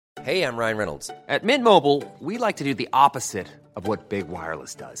Hey, I'm Ryan Reynolds. At Mint Mobile, we like to do the opposite of what Big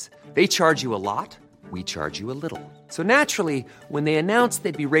Wireless does. They charge you a lot, we charge you a little. So naturally, when they announced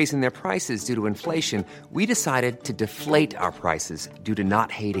they'd be raising their prices due to inflation, we decided to deflate our prices due to not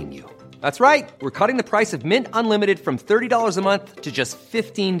hating you. That's right. We're cutting the price of Mint Unlimited from $30 a month to just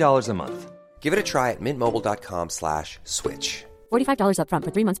 $15 a month. Give it a try at mintmobile.com/switch. $45 up front for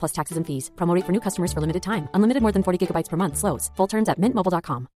 3 months plus taxes and fees. Promo rate for new customers for limited time. Unlimited more than 40 gigabytes per month. Slows full terms at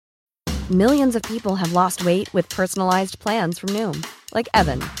mintmobile.com. Millions of people have lost weight with personalized plans from Noom. Like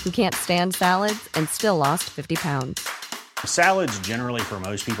Evan, who can't stand salads and still lost 50 pounds. Salads generally for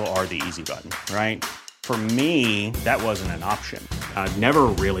most people are the easy button, right? For me, that wasn't an option. I never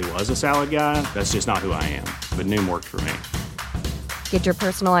really was a salad guy. That's just not who I am. But Noom worked for me. Get your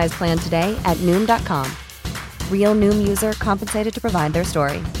personalized plan today at Noom.com. Real Noom user compensated to provide their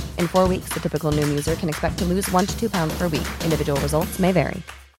story. In 4 weeks, the typical Noom user can expect to lose 1 to 2 pounds per week. Individual results may vary.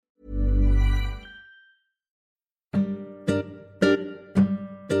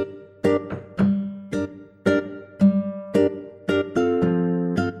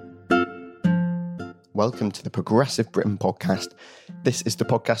 Welcome to the Progressive Britain podcast. This is the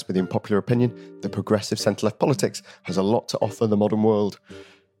podcast with the unpopular opinion that progressive centre-left politics has a lot to offer the modern world.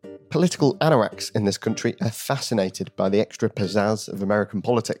 Political anoraks in this country are fascinated by the extra pizzazz of American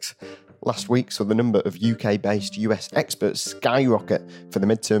politics. Last week saw the number of UK-based US experts skyrocket for the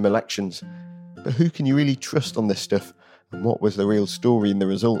midterm elections. But who can you really trust on this stuff? And what was the real story in the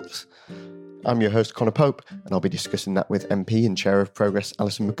results? I'm your host, Conor Pope, and I'll be discussing that with MP and Chair of Progress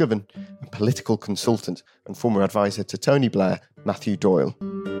Alison McGovern and political consultant and former advisor to Tony Blair, Matthew Doyle.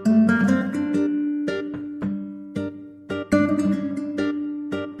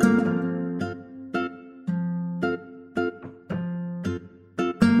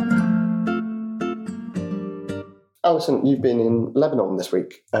 Alison, you've been in Lebanon this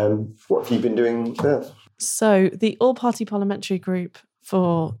week. What have you been doing there? So the all-party parliamentary group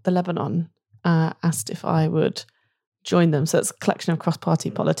for the Lebanon asked if I would join them. So it's a collection of cross-party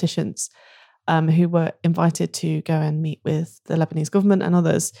politicians who were invited to go and meet with the Lebanese government and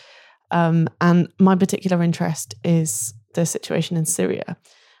others. And my particular interest is the situation in Syria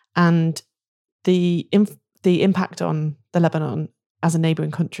and the impact on the Lebanon as a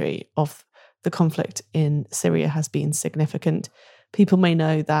neighbouring country of the conflict in Syria has been significant. People may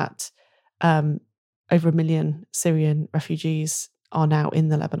know that over 1 million Syrian refugees are now in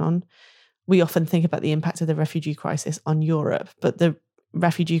the Lebanon. We often think about the impact of the refugee crisis on Europe, but the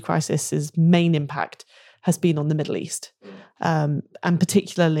refugee crisis's main impact has been on the Middle East, and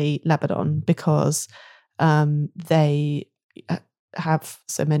particularly Lebanon, because they have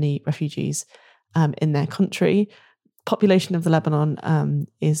so many refugees in their country. Population of the Lebanon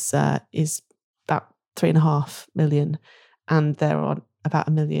is about 3.5 million, and there are about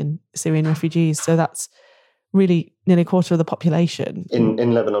 1 million Syrian refugees. So that's really nearly a quarter of the population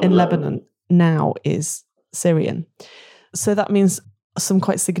in Lebanon. In Lebanon now is Syrian. So that means some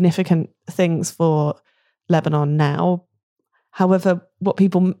quite significant things for Lebanon now. However, what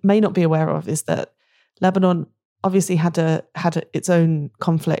people may not be aware of is that Lebanon obviously had its own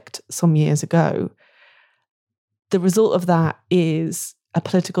conflict some years ago. The result of that is a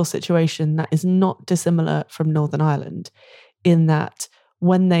political situation that is not dissimilar from Northern Ireland, in that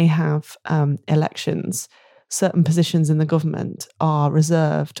when they have elections, certain positions in the government are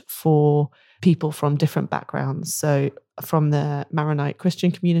reserved for people from different backgrounds. So from the Maronite Christian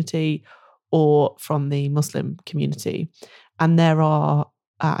community or from the Muslim community. And there are,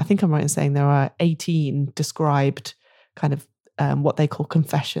 I think I'm right in saying there are 18 described kind of what they call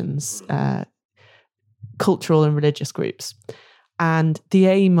confessions, cultural and religious groups. And the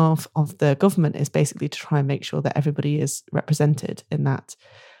aim of the government is basically to try and make sure that everybody is represented in that.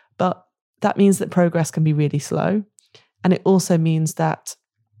 But that means that progress can be really slow. And it also means that,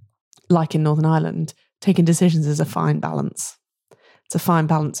 like in Northern Ireland, taking decisions is a fine balance. It's a fine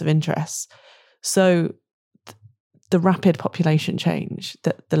balance of interests. So the rapid population change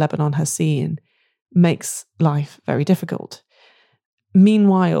that the Lebanon has seen makes life very difficult.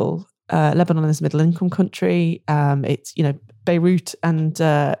 Meanwhile, Lebanon is a middle-income country. It's, Beirut and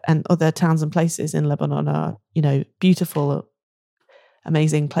other towns and places in Lebanon are, beautiful,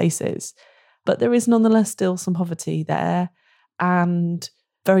 amazing places. But there is nonetheless still some poverty there, and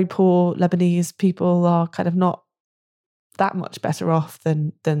very poor Lebanese people are kind of not that much better off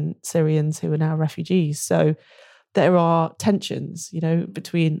than Syrians who are now refugees. So there are tensions,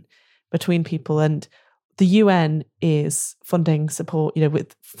 between people, and the UN is funding support,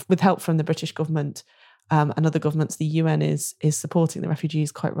 with help from the British government and other governments. The UN is supporting the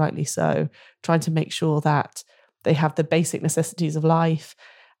refugees, quite rightly so, trying to make sure that they have the basic necessities of life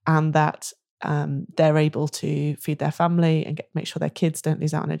and that they're able to feed their family and make sure their kids don't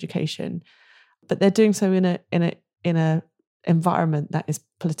lose out on education. But they're doing so in a environment that is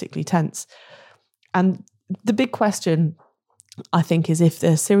politically tense. And the big question, I think, is if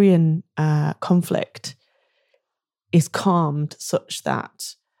the Syrian conflict is calmed such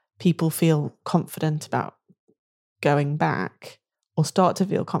that people feel confident about going back or start to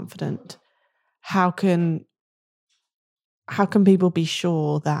feel confident, how can people be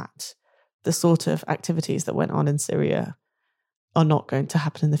sure that the sort of activities that went on in Syria are not going to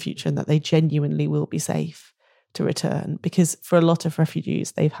happen in the future and that they genuinely will be safe to return? Because for a lot of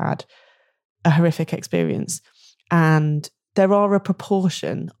refugees, they've had a horrific experience. And there are a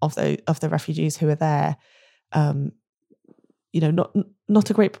proportion of the refugees who are there, not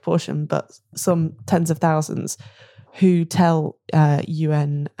a great proportion, but some tens of thousands who tell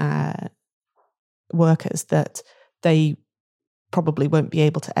UN workers that they probably won't be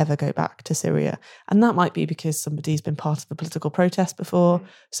able to ever go back to Syria. And that might be because somebody's been part of a political protest before,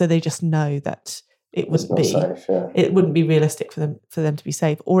 so they just know that it wouldn't be safe, it wouldn't be realistic for them to be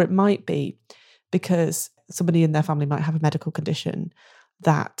safe. Or it might be because somebody in their family might have a medical condition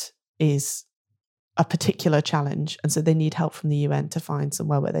that is a particular challenge, and so they need help from the UN to find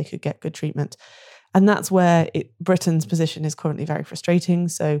somewhere where they could get good treatment. And that's where Britain's position is currently very frustrating.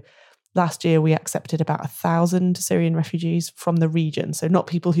 So last year we accepted about 1,000 Syrian refugees from the region. So not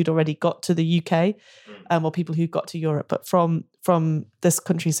people who'd already got to the UK or people who got to Europe, but from this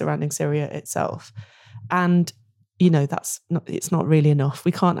country surrounding Syria itself. And, it's not really enough.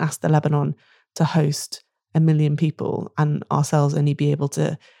 We can't ask the Lebanon to host 1 million people and ourselves only be able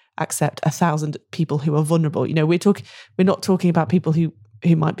to accept 1,000 people who are vulnerable. We're not talking about people who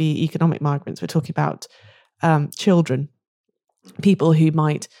might be economic migrants. We're talking about children, people who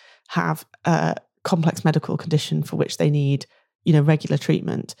might have a complex medical condition for which they need, regular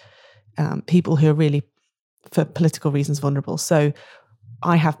treatment, people who are really, for political reasons, vulnerable. So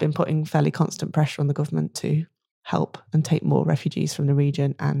I have been putting fairly constant pressure on the government to help and take more refugees from the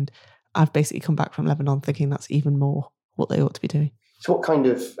region. And I've basically come back from Lebanon thinking that's even more what they ought to be doing. So what kind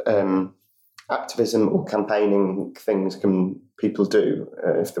of activism or campaigning things can people do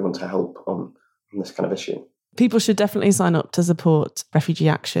if they want to help on this kind of issue? People should definitely sign up to support Refugee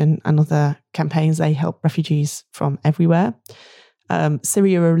Action and other campaigns. They help refugees from everywhere.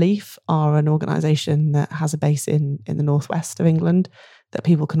 Syria Relief are an organisation that has a base in the northwest of England that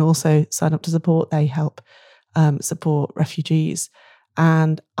people can also sign up to support. They help support refugees.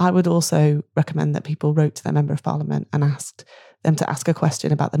 And I would also recommend that people wrote to their Member of Parliament and asked them to ask a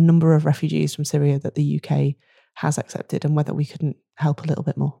question about the number of refugees from Syria that the UK has accepted and whether we couldn't help a little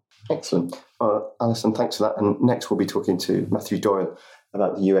bit more. Excellent. Alison, thanks for that. And next we'll be talking to Matthew Doyle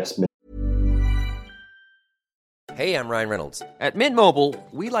about the US Hey, I'm Ryan Reynolds. At Mint Mobile,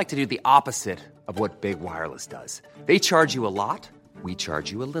 we like to do the opposite of what Big Wireless does. They charge you a lot, we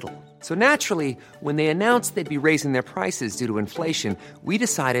charge you a little. So naturally, when they announced they'd be raising their prices due to inflation, we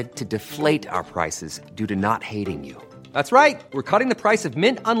decided to deflate our prices due to not hating you. That's right. We're cutting the price of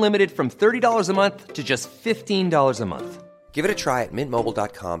Mint Unlimited from $30 a month to just $15 a month. Give it a try at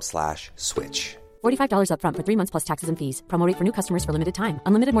mintmobile.com/switch. $45 up front for 3 months plus taxes and fees. Promo rate for new customers for limited time.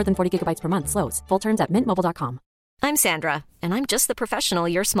 Unlimited more than 40 gigabytes per month. Slows full terms at mintmobile.com. I'm Sandra, and I'm just the professional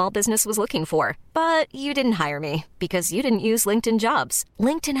your small business was looking for. But you didn't hire me because you didn't use LinkedIn Jobs.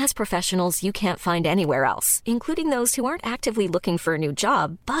 LinkedIn has professionals you can't find anywhere else, including those who aren't actively looking for a new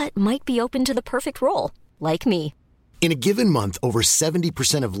job, but might be open to the perfect role, like me. In a given month, over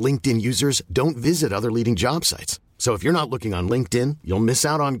 70% of LinkedIn users don't visit other leading job sites. So if you're not looking on LinkedIn, you'll miss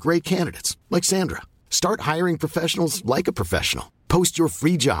out on great candidates like Sandra. Start hiring professionals like a professional. Post your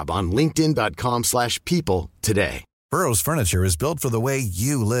free job on linkedin.com/people today. Burrow's furniture is built for the way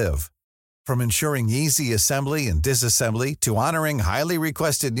you live. From ensuring easy assembly and disassembly to honoring highly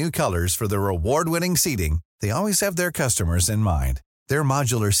requested new colors for their award-winning seating, they always have their customers in mind. Their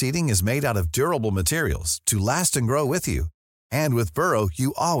modular seating is made out of durable materials to last and grow with you. And with Burrow,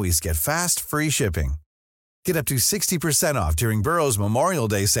 you always get fast, free shipping. Get up to 60% off during Burrow's Memorial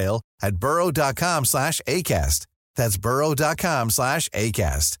Day sale at burrow.com/ACAST. That's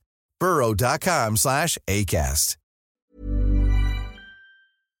burrow.com/ACAST. burrow.com/ACAST.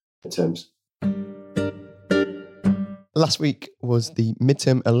 Midterms. Last week was the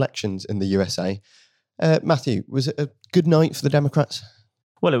midterm elections in the USA. Matthew, was it a good night for the Democrats?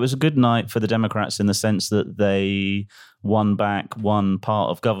 Well, it was a good night for the Democrats in the sense that they won back one part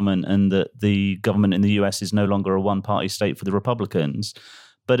of government and that the government in the US is no longer a one-party state for the Republicans.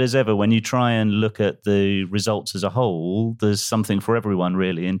 But as ever, when you try and look at the results as a whole, there's something for everyone,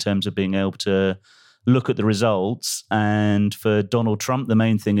 really, in terms of being able to look at the results. And for Donald Trump, the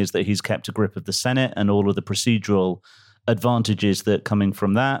main thing is that he's kept a grip of the Senate and all of the procedural advantages that coming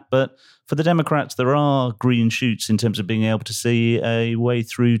from that. But for the Democrats, there are green shoots in terms of being able to see a way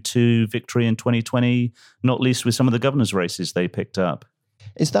through to victory in 2020, not least with some of the governor's races they picked up.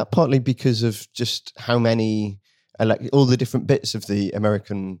 Is that partly because of just how many, all the different bits of the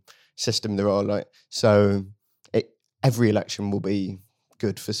American system there are? Every election will be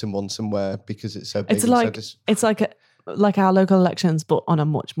good for someone somewhere because it's so big. It's like our local elections, but on a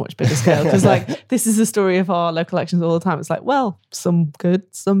much, much bigger scale. Because this is the story of our local elections all the time. It's like, well, some good,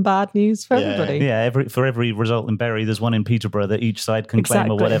 some bad news for everybody. Yeah, for every result in Bury, there's one in Peterborough that each side can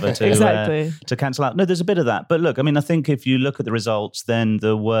claim or whatever to cancel out. No, there's a bit of that. But look, I mean, I think if you look at the results, then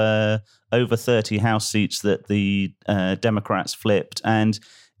there were over 30 House seats that the Democrats flipped. And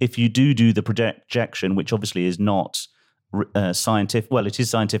if you do the projection, which obviously is not scientific, well, it is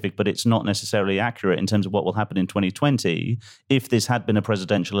scientific, but it's not necessarily accurate in terms of what will happen in 2020. If this had been a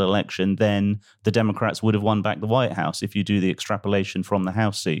presidential election, then the Democrats would have won back the White House if you do the extrapolation from the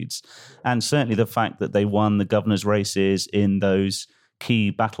House seats. And certainly the fact that they won the governor's races in those key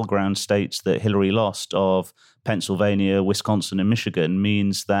battleground states that Hillary lost of Pennsylvania, Wisconsin, and Michigan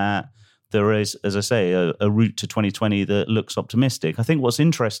means that there is, as I say, a route to 2020 that looks optimistic. I think what's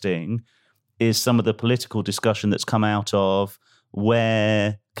interesting is some of the political discussion that's come out of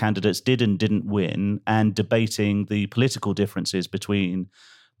where candidates did and didn't win and debating the political differences between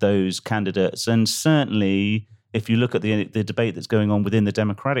those candidates. And certainly, if you look at the debate that's going on within the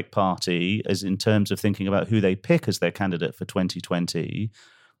Democratic Party, as in terms of thinking about who they pick as their candidate for 2020,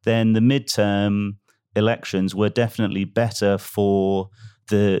 then the midterm elections were definitely better for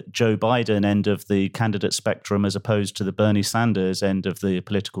the Joe Biden end of the candidate spectrum as opposed to the Bernie Sanders end of the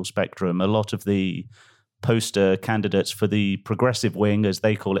political spectrum. A lot of the poster candidates for the progressive wing, as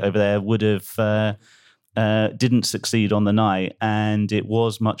they call it over there, would have didn't succeed on the night, and it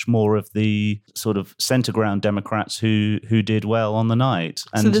was much more of the sort of centre ground Democrats who did well on the night.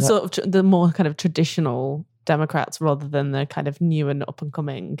 And so the sort of the more kind of traditional Democrats rather than the kind of new and up and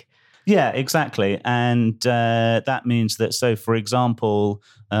coming. Yeah, exactly. And that means that, so for example,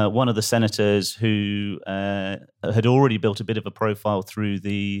 one of the senators who had already built a bit of a profile through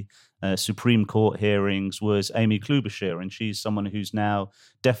the Supreme Court hearings was Amy Klobuchar, and she's someone who's now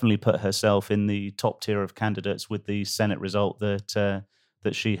definitely put herself in the top tier of candidates with the Senate result that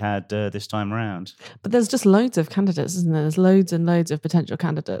she had this time around. But there's just loads of candidates, isn't there? There's loads and loads of potential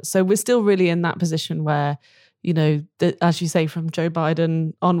candidates. So we're still really in that position where, you know, as you say, from Joe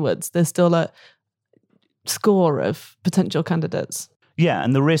Biden onwards, there's still a score of potential candidates. Yeah,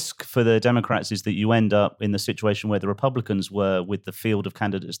 and the risk for the Democrats is that you end up in the situation where the Republicans were with the field of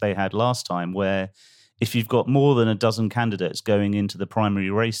candidates they had last time, where if you've got more than a dozen candidates going into the primary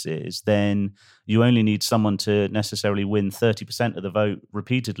races, then you only need someone to necessarily win 30% of the vote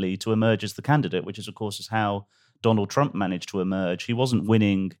repeatedly to emerge as the candidate, which is, of course, is how Donald Trump managed to emerge. He wasn't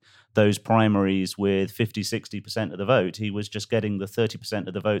winning those primaries with 50, 60% of the vote. He was just getting the 30%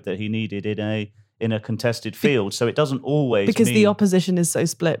 of the vote that he needed in a contested field. So it doesn't always because the opposition is so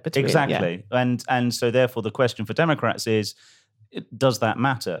split between. Exactly. Yeah. And so therefore the question for Democrats is, does that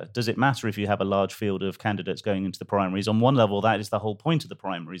matter? Does it matter if you have a large field of candidates going into the primaries? On one level, that is the whole point of the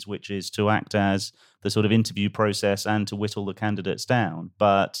primaries, which is to act as the sort of interview process and to whittle the candidates down.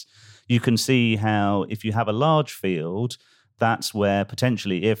 But you can see how if you have a large field, that's where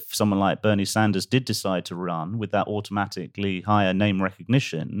potentially if someone like Bernie Sanders did decide to run with that automatically higher name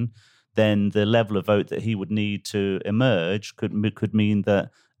recognition, then the level of vote that he would need to emerge could mean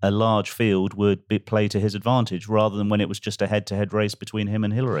that a large field would play to his advantage rather than when it was just a head-to-head race between him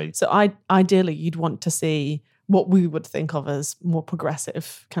and Hillary. So ideally, you'd want to see what we would think of as more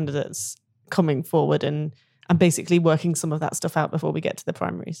progressive candidates coming forward and basically working some of that stuff out before we get to the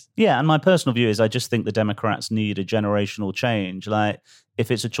primaries. Yeah, and my personal view is I just think the Democrats need a generational change. Like, if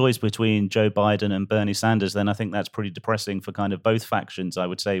it's a choice between Joe Biden and Bernie Sanders, then I think that's pretty depressing for kind of both factions, I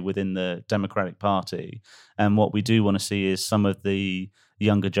would say, within the Democratic Party. And what we do want to see is some of the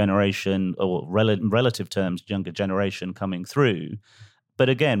younger generation, or relative terms, younger generation coming through. But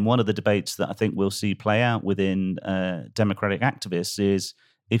again, one of the debates that I think we'll see play out within Democratic activists is,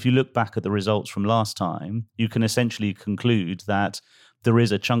 if you look back at the results from last time, you can essentially conclude that there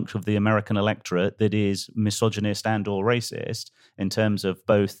is a chunk of the American electorate that is misogynist and or racist in terms of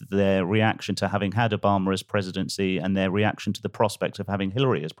both their reaction to having had Obama as presidency and their reaction to the prospect of having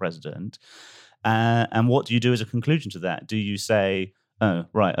Hillary as president. And what do you do as a conclusion to that? Do you say, oh,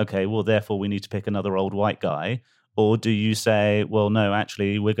 right, okay, well, therefore we need to pick another old white guy? Or do you say, well, no,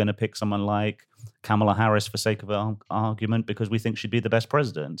 actually, we're going to pick someone like Kamala Harris for sake of argument because we think she'd be the best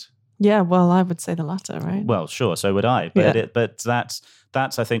president? Yeah, well, I would say the latter, right? Well, sure, so would I. But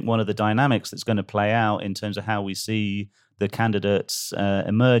that's I think one of the dynamics that's going to play out in terms of how we see the candidates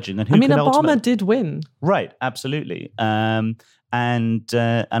emerging and who. Obama did win, right? Absolutely. And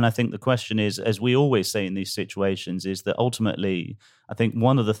I think the question is, as we always say in these situations, is that ultimately, I think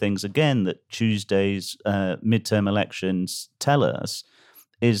one of the things again that Tuesday's midterm elections tell us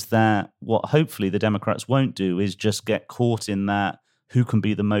is that what hopefully the Democrats won't do is just get caught in that who can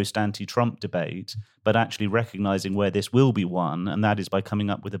be the most anti-Trump debate, but actually recognizing where this will be won, and that is by coming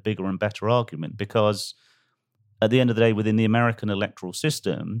up with a bigger and better argument. Because at the end of the day, within the American electoral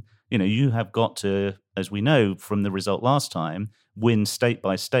system, you have got to, as we know from the result last time, win state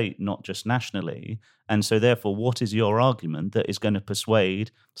by state, not just nationally. And so therefore, what is your argument that is going to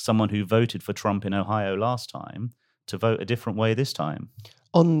persuade someone who voted for Trump in Ohio last time to vote a different way this time?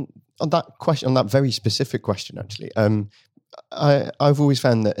 On that question, on that very specific question, actually, I've always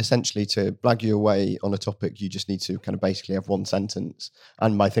found that essentially to blag you away on a topic, you just need to kind of basically have one sentence.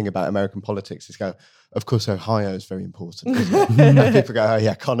 And my thing about American politics is of course, Ohio is very important. And people go, oh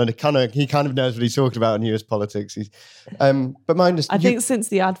yeah, Connor, he kind of knows what he's talking about in US politics. But my understanding, I think since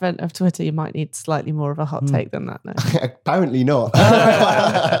the advent of Twitter, you might need slightly more of a hot take than that now. Apparently not.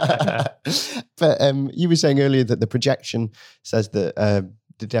 But you were saying earlier that the projection says that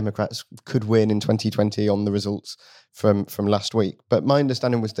the Democrats could win in 2020 on the results from last week. But my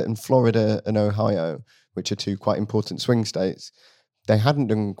understanding was that in Florida and Ohio, which are two quite important swing states, they hadn't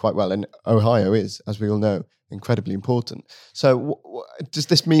done quite well. And Ohio is, as we all know, incredibly important. So does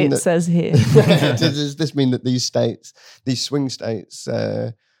this mean it says here. Does this mean that these states, these swing states,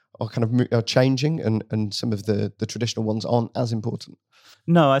 are are changing and some of the traditional ones aren't as important?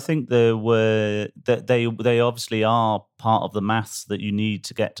 No, I think they obviously are part of the maths that you need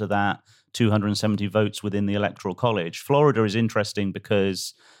to get to that 270 votes within the Electoral College. Florida is interesting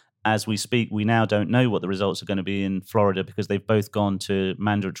because as we speak, we now don't know what the results are going to be in Florida because they've both gone to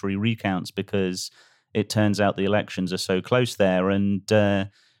mandatory recounts because it turns out the elections are so close there. And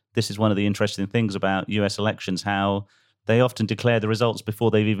this is one of the interesting things about US elections, how they often declare the results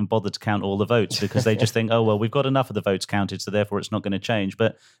before they've even bothered to count all the votes because they just think, oh, well, we've got enough of the votes counted, so therefore it's not going to change.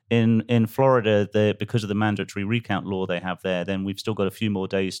 But in Florida, because of the mandatory recount law they have there, then we've still got a few more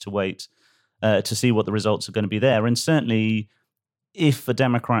days to wait to see what the results are going to be there. And certainly, if a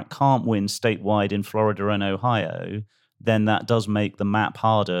Democrat can't win statewide in Florida and Ohio, then that does make the map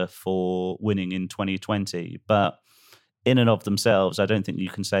harder for winning in 2020. But in and of themselves, I don't think you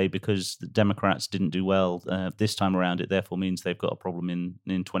can say because the Democrats didn't do well this time around, it therefore means they've got a problem in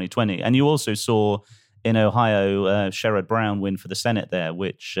 2020. And you also saw in Ohio, Sherrod Brown win for the Senate there,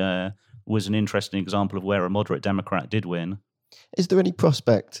 which was an interesting example of where a moderate Democrat did win. Is there any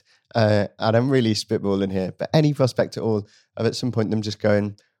prospect, and I'm really spitballing here, but any prospect at all of at some point them just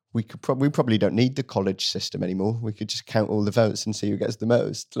going, we probably don't need the college system anymore. We could just count all the votes and see who gets the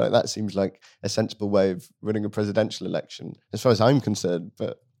most. Like that seems like a sensible way of running a presidential election, as far as I'm concerned.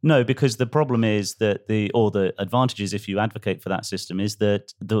 But no, because the problem is that the advantages if you advocate for that system is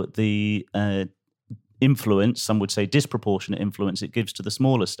that the influence, some would say disproportionate influence, it gives to the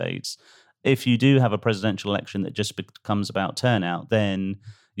smaller states. If you do have a presidential election that just becomes about turnout, then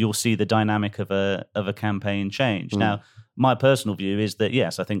you'll see the dynamic of a campaign change. Now, my personal view is that,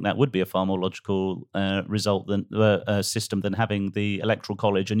 yes, I think that would be a far more logical result than system than having the Electoral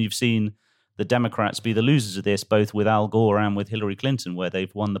College. And you've seen the Democrats be the losers of this, both with Al Gore and with Hillary Clinton, where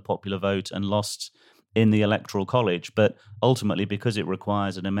they've won the popular vote and lost in the Electoral College. But ultimately, because it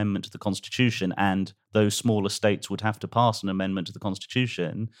requires an amendment to the Constitution, and those smaller states would have to pass an amendment to the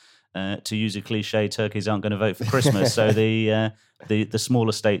Constitution, to use a cliche, turkeys aren't going to vote for Christmas. So the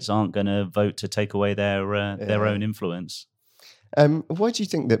smaller states aren't going to vote to take away their own influence. Why do you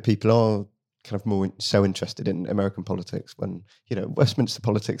think that people are kind of more so interested in American politics when, Westminster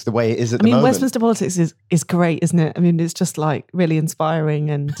politics, the way it is at the moment? Westminster politics is great, isn't it? I mean, it's just like really inspiring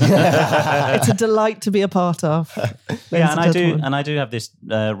and it's a delight to be a part of. Yeah, and I do have this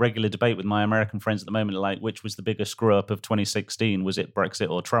regular debate with my American friends at the moment, like which was the biggest screw up of 2016? Was it Brexit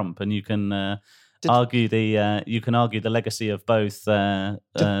or Trump? And you can argue the legacy of both through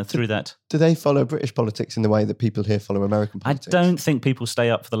that. Do they follow British politics in the way that people here follow American politics? I don't think people stay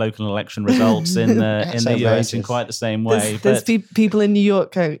up for the local election results in the US in quite the same way. There's people in New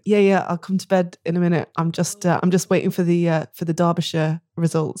York go, yeah, I'll come to bed in a minute. I'm just waiting for the Derbyshire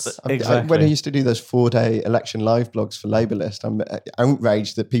results. Exactly. When I used to do those 4-day election live blogs for Labour List, I'm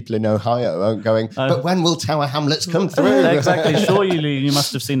outraged that people in Ohio aren't going, but when will Tower Hamlets come through? Exactly. Surely you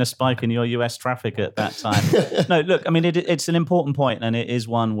must have seen a spike in your US traffic at that time. No, look, I mean, it's an important point, and it is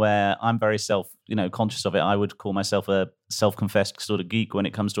one where I'm very conscious of it. I would call myself a self-confessed sort of geek when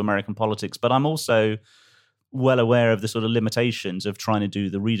it comes to American politics, but I'm also well aware of the sort of limitations of trying to do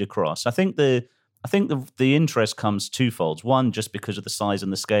the read across. I think the interest comes twofold. One, just because of the size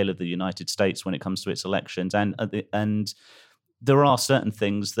and the scale of the United States when it comes to its elections, and there are certain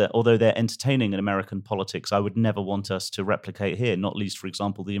things that, although they're entertaining in American politics, I would never want us to replicate here, not least, for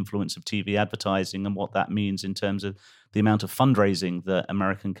example, the influence of TV advertising and what that means in terms of the amount of fundraising that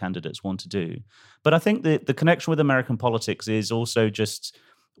American candidates want to do. But I think the connection with American politics is also just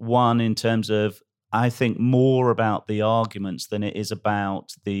one in terms of, I think, more about the arguments than it is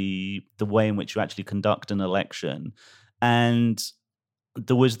about the way in which you actually conduct an election. And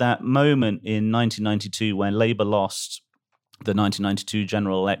there was that moment in 1992 when Labour lost the 1992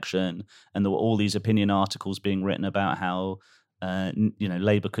 general election, and there were all these opinion articles being written about how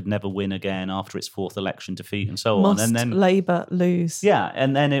Labour could never win again after its fourth election defeat and so on. And then Labour lose. Yeah,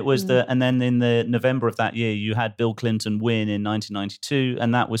 and then it was and then in the November of that year, you had Bill Clinton win in 1992,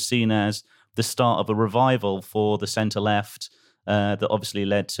 and that was seen as the start of a revival for the centre-left that obviously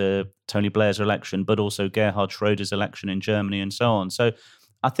led to Tony Blair's election, but also Gerhard Schröder's election in Germany and so on. So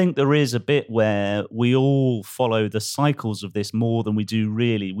I think there is a bit where we all follow the cycles of this more than we do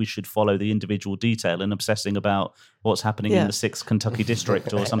really. We should follow the individual detail and obsessing about what's happening in the 6th Kentucky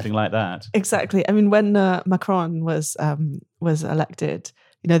district or something like that. Exactly. I mean, when Macron was elected,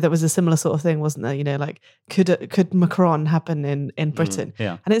 there was a similar sort of thing, wasn't there? Like, could Macron happen in Britain?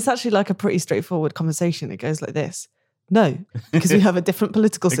 Yeah. And it's actually like a pretty straightforward conversation. It goes like this. No, because we have a different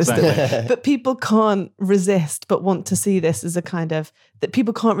political system. Exactly. But people can't resist but want to see this as a kind of, that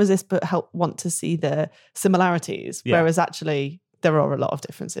people can't resist but want to see the similarities, whereas actually there are a lot of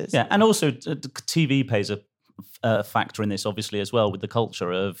differences. Yeah, and also TV plays a factor in this, obviously, as well, with the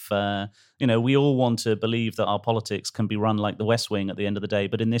culture of, we all want to believe that our politics can be run like the West Wing at the end of the day,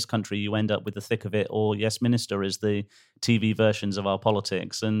 but in this country you end up with the thick of it or Yes Minister as the TV versions of our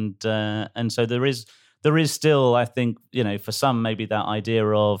politics. And so there is still, I think, for some, maybe that idea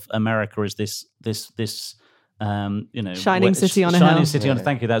of America as this shining city on a hill. Shining city on.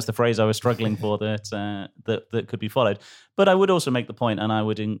 Thank you. That's the phrase I was struggling for. That could be followed. But I would also make the point, and I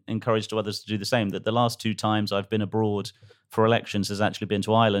would encourage to others to do the same, that the last 2 times I've been abroad for elections has actually been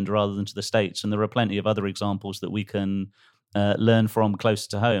to Ireland rather than to the States, and there are plenty of other examples that we can learn from closer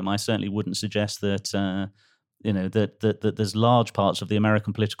to home. I certainly wouldn't suggest that. That there's large parts of the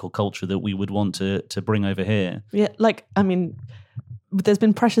American political culture that we would want to bring over here. Yeah, there's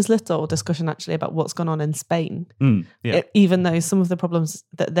been precious little discussion actually about what's gone on in Spain. Even though some of the problems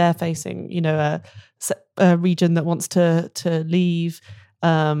that they're facing, a region that wants to leave,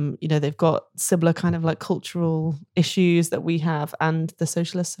 they've got similar kind of like cultural issues that we have, and the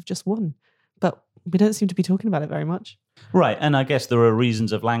socialists have just won. But we don't seem to be talking about it very much. Right, and I guess there are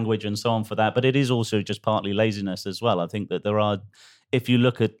reasons of language and so on for that, but it is also just partly laziness as well. I think that there are, if you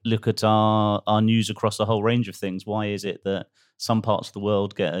look at our news across a whole range of things, why is it that some parts of the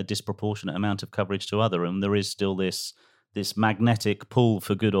world get a disproportionate amount of coverage to other, and there is still this magnetic pull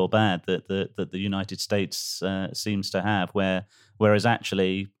for good or bad that the United States seems to have, whereas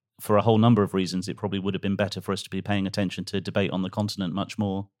actually, for a whole number of reasons, it probably would have been better for us to be paying attention to debate on the continent much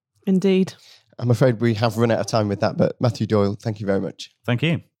more. Indeed. I'm afraid we have run out of time with that, but Matthew Doyle, thank you very much. Thank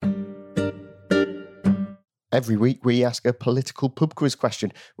you. Every week we ask a political pub quiz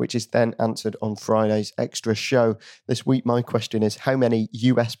question, which is then answered on Friday's extra show. This week my question is, how many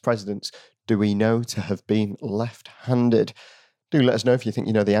US presidents do we know to have been left-handed? Do let us know if you think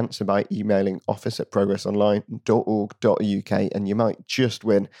you know the answer by emailing office@progressonline.org.uk, and you might just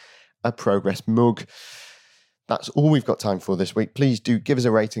win a Progress mug. That's all we've got time for this week. Please do give us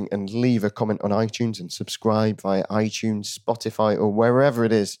a rating and leave a comment on iTunes, and subscribe via iTunes, Spotify, or wherever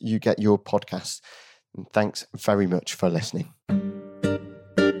it is you get your podcasts. And thanks very much for listening.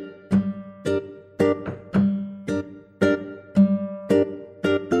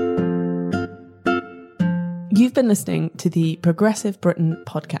 You've been listening to the Progressive Britain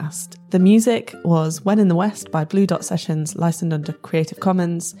podcast. The music was When in the West by Blue Dot Sessions, licensed under Creative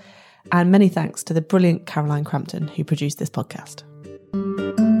Commons. And many thanks to the brilliant Caroline Crampton, who produced this podcast.